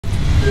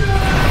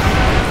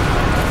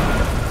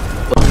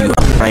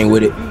I ain't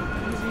with it.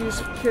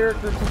 Easiest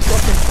character to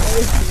fucking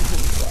play.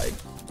 It's like,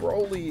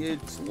 Broly,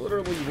 it's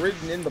literally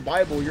written in the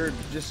Bible. You're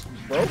just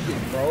broken,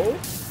 bro.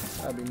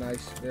 That'd be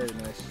nice. Very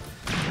nice.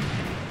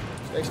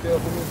 Stay still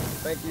for me.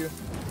 Thank you.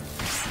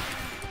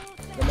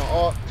 Got my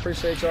ult.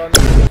 Appreciate y'all.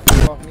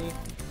 Off me.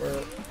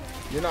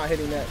 You're not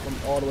hitting that from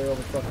all the way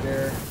over fuck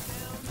there.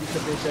 Get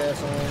your bitch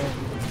ass on.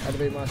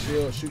 Activate my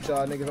shield. Shoot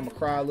y'all niggas. I'ma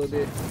cry a little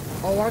bit.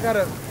 Oh, I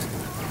gotta.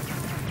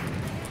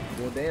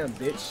 Well, damn,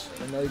 bitch.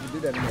 I know you can do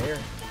that in the air.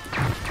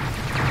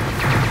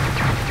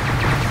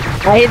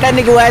 I hit that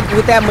nigga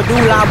with that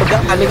medulla,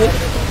 nigga.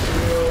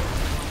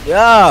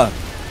 Yeah.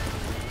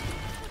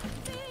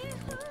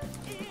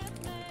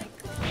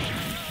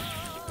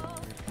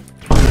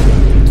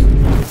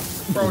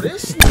 Bro,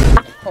 this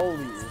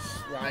holy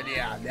is right.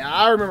 Yeah,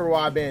 I remember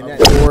why I banned that.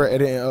 Or it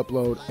didn't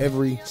upload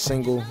every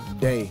single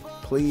day.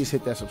 Please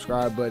hit that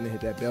subscribe button and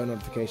hit that bell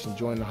notification.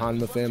 Join the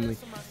Hanma family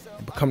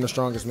and become the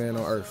strongest man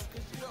on earth.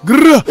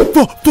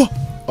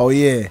 Oh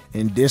yeah,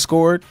 in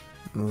Discord,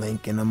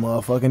 link in the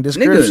motherfucking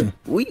description.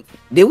 Nigga,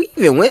 did we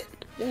even win?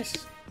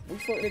 Yes, we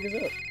fucked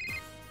niggas up.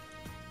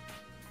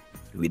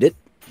 We did.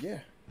 Yeah.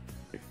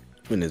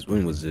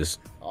 When was this?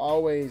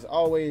 Always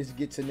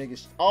get to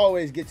niggas.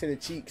 Always get to the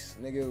cheeks,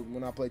 nigga.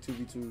 When I play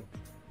 2v2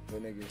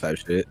 with niggas. Type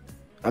shit.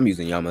 I'm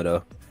using Yama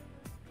though.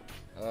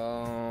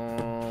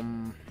 I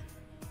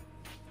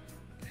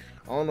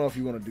don't know if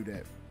you want to do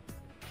that.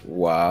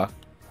 Why?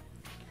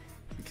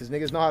 Because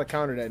niggas know how to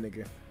counter that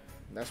nigga.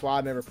 That's why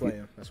I never play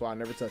him. That's why I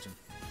never touch him.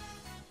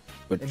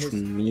 But his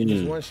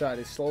one shot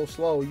is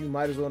slow. You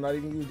might as well not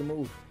even use the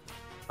move.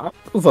 I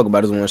don't fuck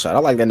about his one shot. I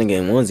like that nigga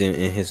in ones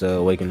in his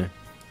awakening.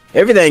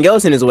 Everything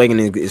else in his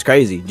awakening is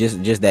crazy.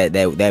 Just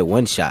that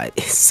one shot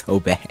is so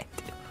bad.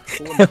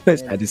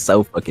 That is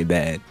so fucking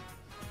bad.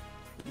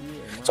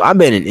 Yeah, so I've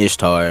been in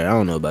Ishtar. I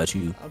don't know about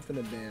you. I'm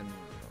finna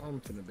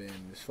ban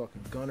this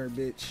fucking Gunner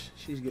bitch.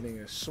 She's getting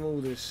as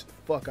smooth as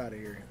fuck out of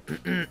here.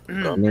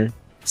 Gunner?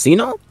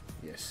 Sino?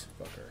 Yes,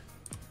 fuck her.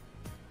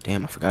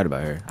 Damn, I forgot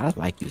about her. I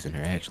like using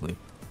her actually.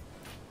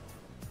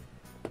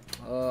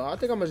 I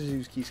think I'm gonna just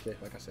use killxae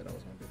like I said I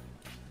was gonna do.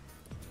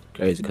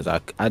 Crazy, because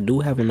I do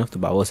have enough to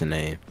buy what's her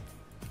name.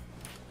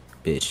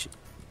 Bitch.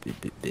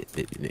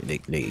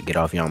 Nigga, get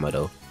off Yama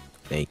though.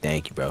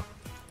 Thank you, bro.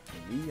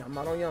 I'm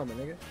not on Yama,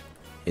 nigga.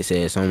 It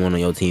says someone on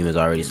your team has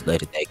already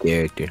selected that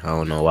character. I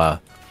don't know why.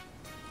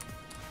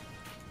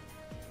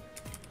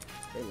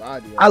 They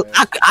lied to you.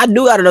 I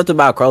do got enough to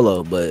buy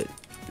Crollo, but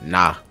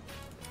nah.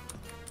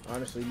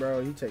 Honestly,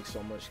 bro, he takes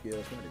so much skill.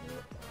 It's not even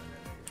worth buying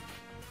that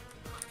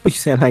nigga. What you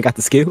saying? I ain't got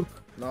the skill?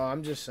 No,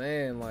 I'm just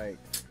saying, like,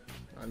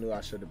 I knew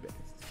I should have been.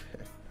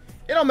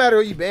 It don't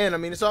matter who you ban. I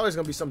mean, it's always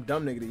gonna be some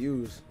dumb nigga to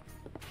use.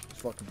 This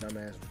fucking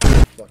dumbass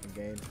fucking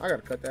game. I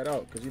gotta cut that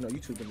out because you know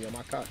YouTube gonna be on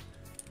my cock.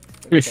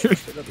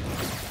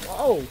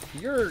 Oh,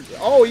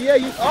 oh yeah,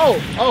 these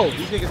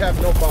niggas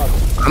have no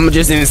father. I'ma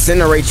just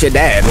incinerate your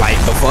dad. Like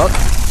the fuck?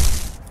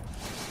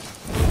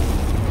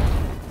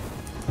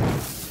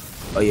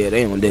 Oh yeah,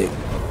 they on dick.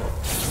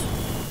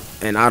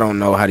 And I don't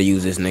know how to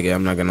use this nigga.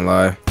 I'm not gonna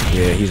lie.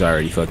 Yeah, he's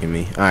already fucking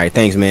me. All right,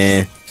 thanks,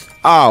 man.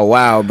 Oh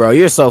wow, bro,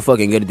 you're so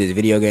fucking good at this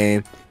video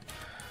game.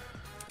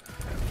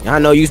 I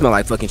know you smell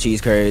like fucking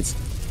cheese curds.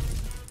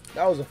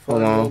 That was a fun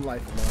little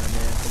life of mine,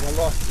 man. Cause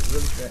I lost it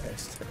really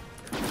fast.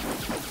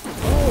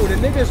 Oh, the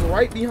nigga's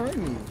right behind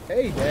me.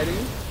 Hey, daddy.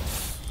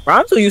 Bro,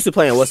 I'm so used to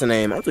playing what's the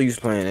name? I'm so used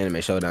to playing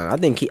Anime Showdown. I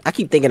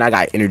keep thinking I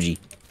got energy.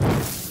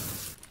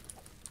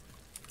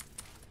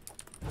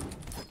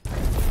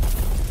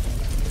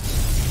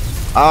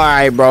 All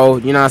right, bro.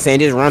 You know what I'm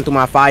saying? Just run through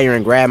my fire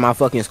and grab my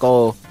fucking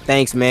skull.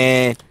 Thanks,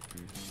 man.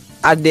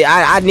 I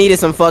needed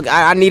some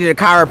I needed a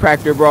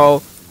chiropractor,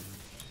 bro.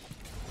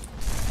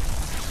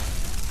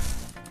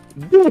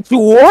 Bitch,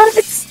 what?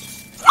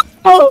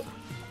 Oh.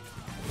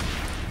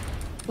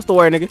 What's the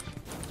word, nigga?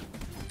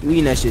 You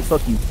eating that shit?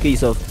 Fuck you. Kill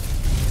yourself,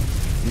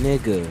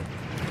 nigga.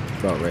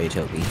 Bro, rage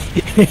help me.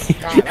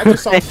 God, I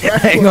just saw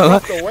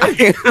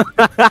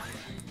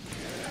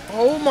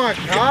oh my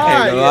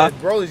god, yeah,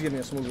 Broly's getting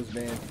a smoothest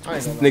ban.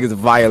 This nigga's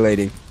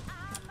violating.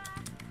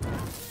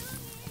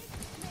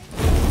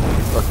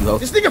 Fuck you, ho.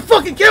 This nigga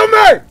fucking killed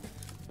me!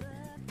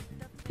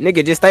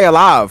 Nigga, just stay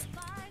alive.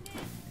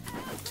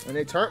 And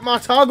they turned my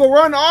toggle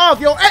run off,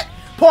 yo. Hey,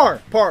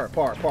 par.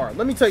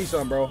 Let me tell you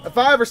something, bro. If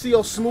I ever see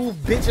your smooth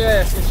bitch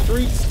ass in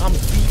streets, I'm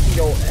beating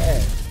your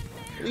ass.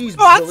 Please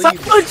believe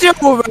it. You,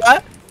 bro.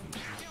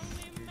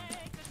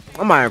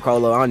 I'm Iron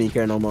Crollo. I don't even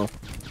care no more.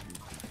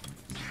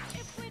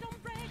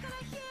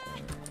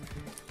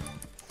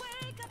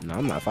 No,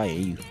 I'm not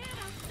fighting you.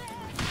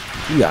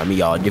 You got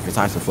me all different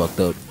types of fucked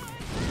up.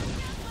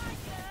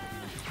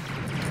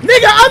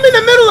 Nigga, I'm in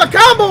the middle of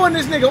comboing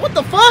this nigga. What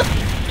the fuck?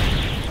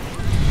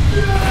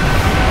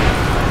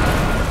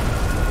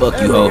 Fuck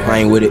you, ho. I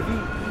ain't with it.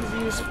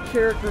 Easiest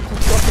character to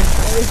fucking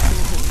play.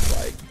 It's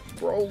like,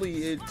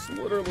 Broly, it's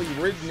literally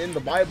written in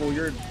the Bible.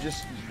 You're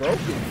just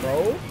broken,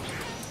 bro.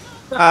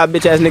 Ah,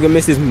 bitch ass nigga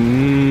misses.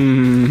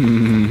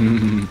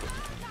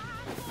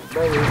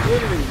 Bro, it's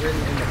literally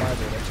written in the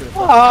Bible.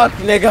 Fuck,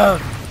 nigga.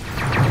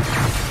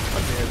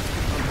 I'm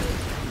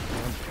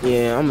dead.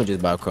 Yeah, I'm gonna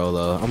just buy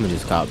Crollo. I'm gonna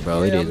just cop,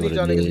 bro. Yeah, It is what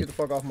y'all it niggas is. get the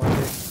fuck off my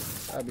dick.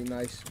 That'd be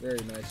nice. Very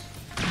nice.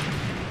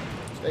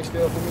 Stay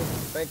still for me.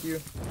 Thank you.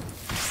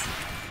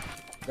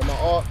 Got my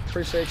ult.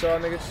 Appreciate y'all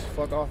niggas.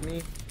 Fuck off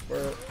me.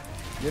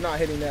 You're not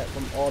hitting that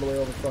from all the way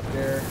over fuck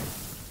there.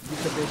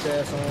 Get your bitch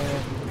ass on.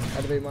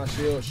 Activate my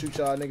shield. Shoot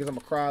y'all niggas.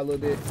 I'ma cry a little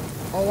bit.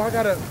 Oh, I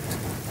gotta.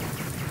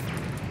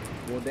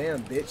 Well,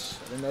 damn, bitch.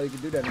 I didn't know you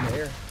could do that in the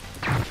air.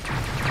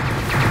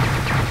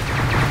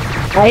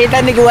 I hit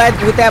that nigga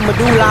with that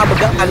medulla,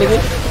 nigga.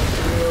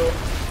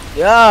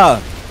 Yeah.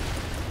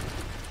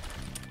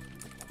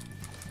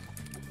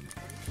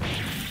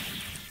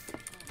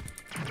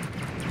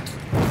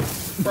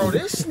 Bro,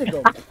 this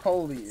nigga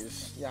holy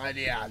is. Yeah,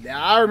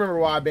 I remember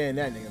why I banned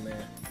that nigga,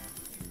 man.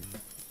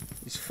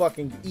 He's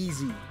fucking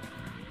easy.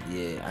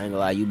 Yeah, I ain't gonna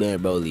lie, you ban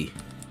Broly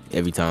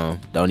every time.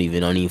 Don't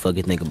even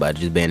fucking think about it.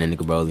 Just ban that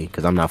nigga Broly,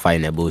 cause I'm not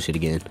fighting that bullshit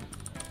again.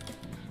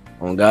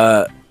 On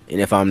God,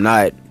 and if I'm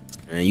not,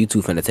 man, you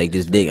two finna take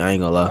this dick. I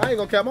ain't gonna lie. I ain't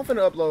gonna cap. I'm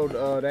finna upload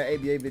that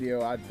ABA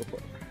video. I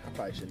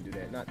probably shouldn't do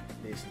that. Not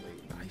this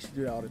late. I used to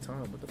do that all the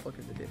time. What the fuck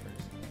is the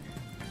difference?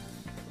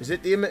 Is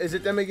it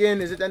them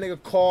again? Is it that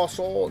nigga Call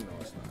Soul? No,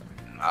 it's not.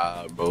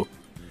 Nah, bro.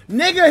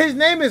 Nigga, his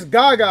name is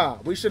Gaga.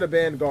 We should have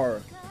banned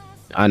Gara.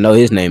 I know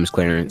his name is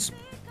Clarence.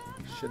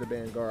 Should have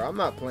banned Gara. I'm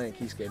not playing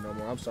killxae no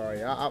more. I'm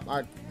sorry.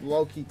 I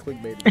low-key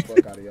clickbaited the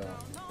fuck out of y'all.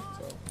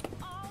 So,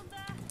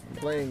 I'm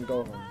playing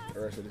Go Home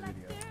the rest of this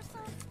video.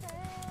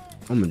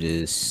 I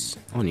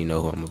don't even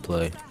know who I'm gonna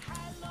play.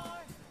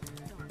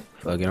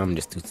 Fuck it, I'm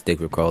just too stick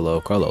with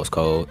Crollo. Crollo's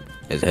cold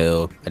as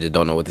hell. I just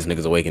don't know what this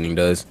nigga's awakening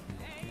does.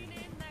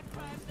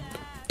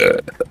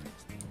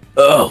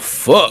 Oh,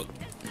 fuck.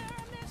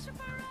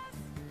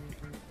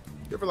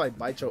 You ever like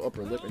bite your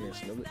upper lip and then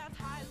smell it?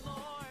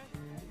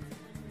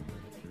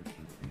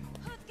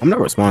 I'm not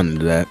responding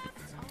to that.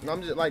 No,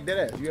 I'm just like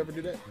dead ass. You ever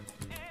do that?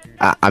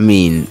 I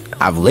mean,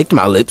 I've licked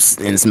my lips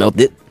and smelt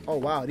it. Oh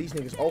wow, these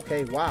niggas.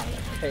 Okay, wow.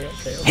 Okay.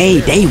 Hey,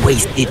 they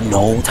wasted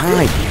no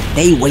time.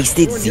 They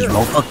wasted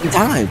 0 fucking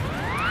time.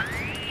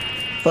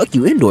 Fuck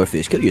you, indoor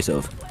fish. Kill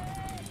yourself.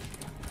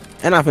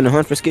 And I'm finna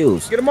hunt for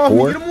skills. Get him off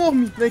me. Get him off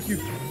me. Thank you.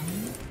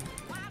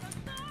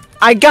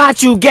 I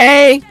got you,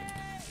 gang.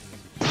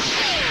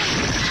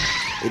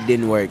 It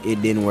didn't work.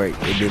 It didn't work.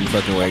 It didn't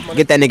fucking work.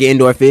 Get that nigga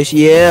indoor fish.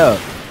 Yeah.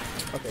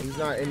 Okay, he's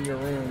not in your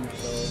room,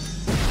 so.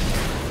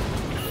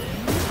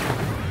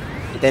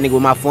 Get that nigga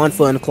with my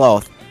fun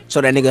cloth.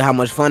 Show that nigga how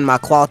much fun my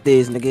cloth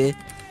is, nigga.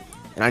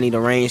 And I need a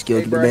range skill.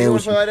 Hey, bro, you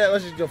wanna play like that?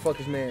 Let's just go fuck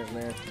his man,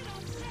 man.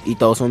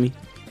 Ethos on me.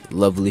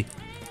 Lovely.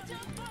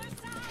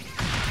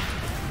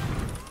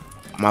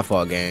 My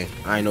fault, gang.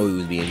 I didn't know he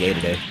was being gay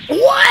today.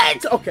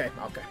 What? Okay.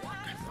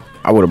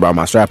 I would have brought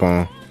my strap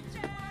on.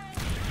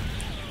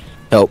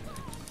 Help.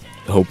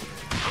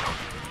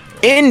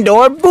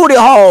 Indoor booty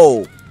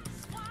hole.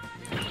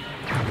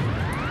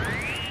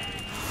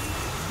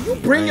 You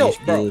bring your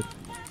bro.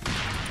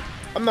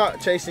 I'm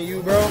not chasing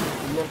you, bro.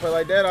 You wanna play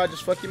like that? I'll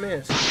just fuck your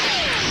man.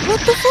 What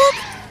the fuck?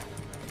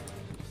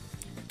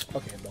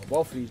 Okay, bro.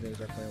 Both of these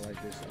niggas are playing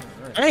like this.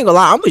 Right. I ain't gonna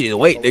lie. I'm gonna just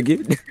wait,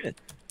 nigga.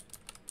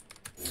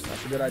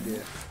 That's a good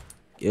idea.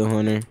 Kill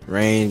Hunter.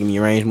 Range. Give me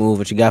your range move.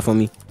 What you got for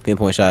me?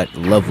 Pinpoint shot.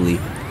 Lovely.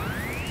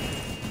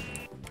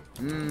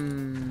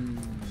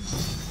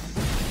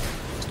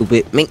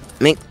 Stupid. Mink.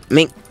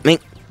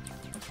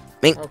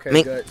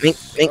 Okay, good.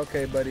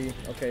 Okay, buddy.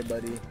 Okay.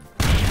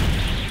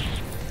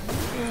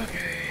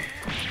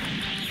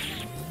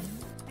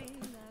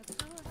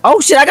 Oh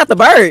shit! I got the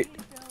bird.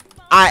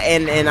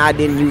 And I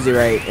didn't use it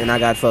right, and I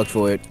got fucked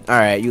for it. All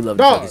right, you love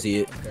to fucking see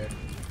it. Okay.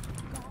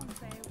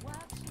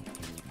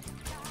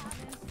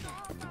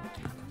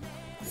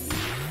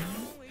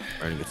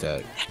 Burning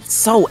attack.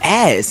 So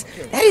ass.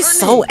 That is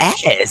so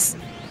ass.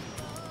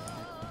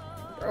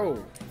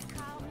 Bro,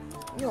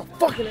 you're a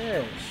fucking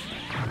ass.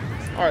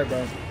 All right,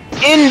 bro.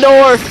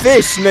 Indoor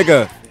fish,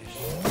 nigga.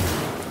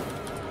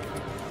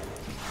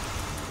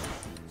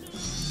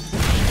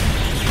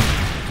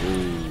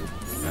 Ooh,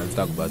 let's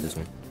talk about this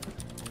one.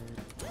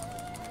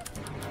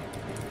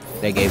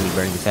 They gave me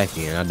burning attack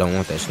and I don't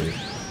want that shit.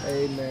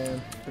 Hey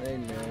man.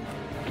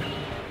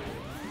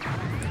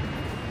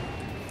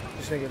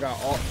 This nigga got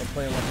ult for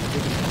playing like a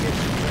bitch.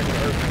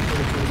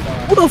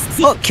 Who the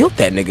fuck killed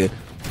that nigga?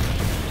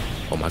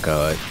 Oh my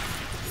god.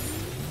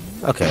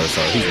 Okay,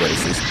 so he's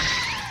racist.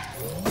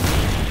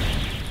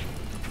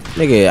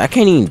 Nigga, I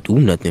can't even do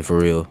nothing for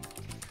real.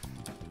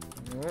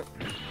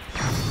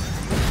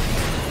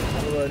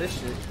 I love this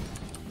shit.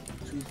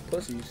 These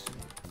pussies.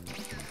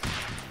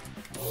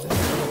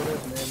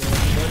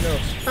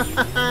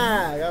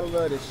 I gotta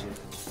love this shit.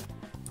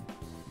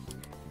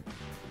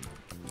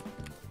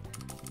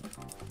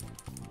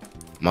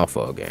 My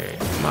fault, gang.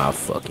 My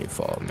fucking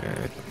fault,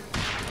 man.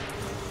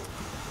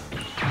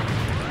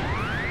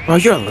 Bro,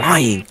 you're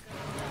lying.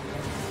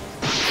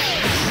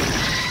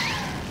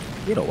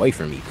 Get away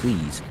from me,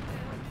 please.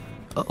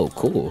 Oh,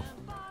 cool.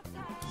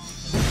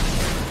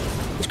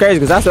 It's crazy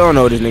because I still don't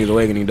know what this nigga's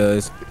awakening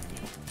does.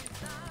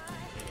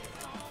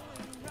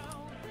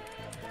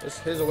 It's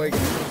his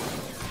awakening.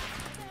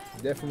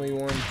 Definitely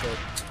one for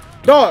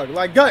dog.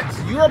 Like Guts,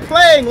 you are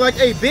playing like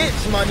a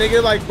bitch, my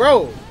nigga. Like,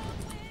 bro.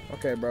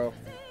 Okay, bro.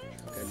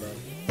 Okay, bro.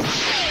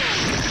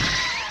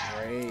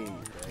 Great.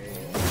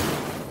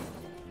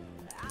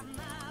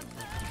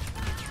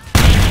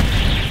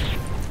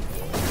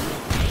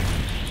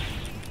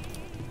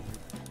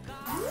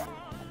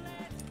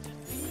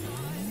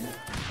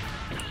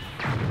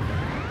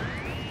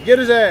 Get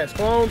his ass,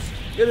 clones.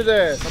 Get his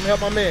ass. I'm gonna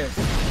help my man.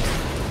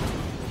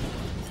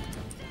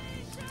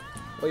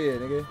 Oh yeah,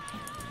 nigga.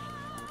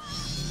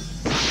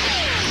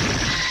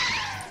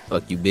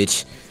 Fuck you,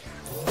 bitch.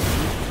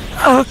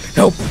 Help,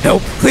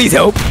 help, please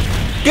help.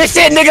 Get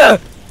shit, nigga.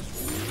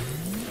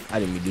 I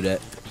didn't mean to do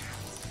that.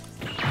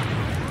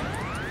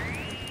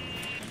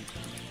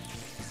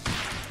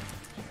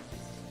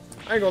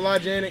 I ain't gonna lie,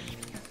 Janik.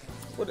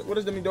 What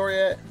is the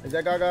Midori at? Is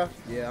that Gaga?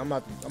 Yeah, I'm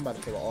about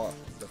to take an art.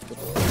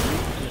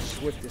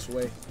 Swift this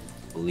way.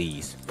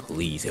 Please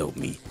help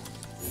me.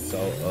 So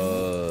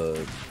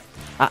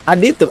I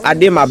did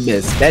my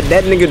best. That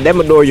nigga, that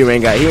Midori you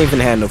ain't got. He ain't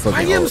finna have no fucking.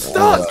 I am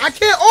stuck. I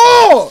can't.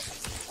 Oh,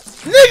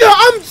 nigga,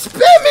 I'm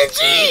spamming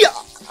G.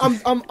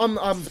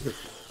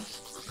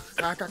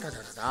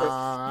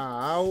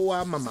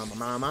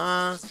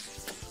 Mama.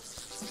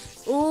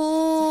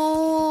 Ooh.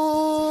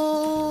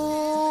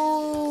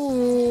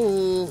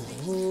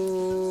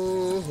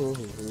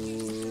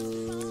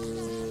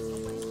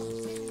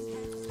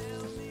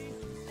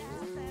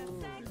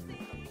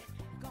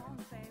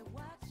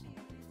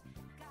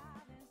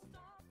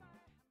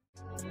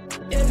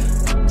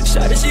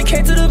 Shawty, she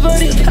came to the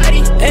booty,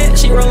 and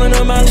she rolling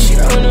on Molly.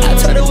 I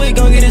told her we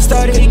gon' get it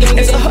started.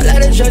 There's a whole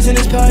lot of drugs in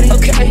this party.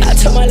 I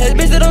told my last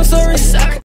bitch that I'm sorry.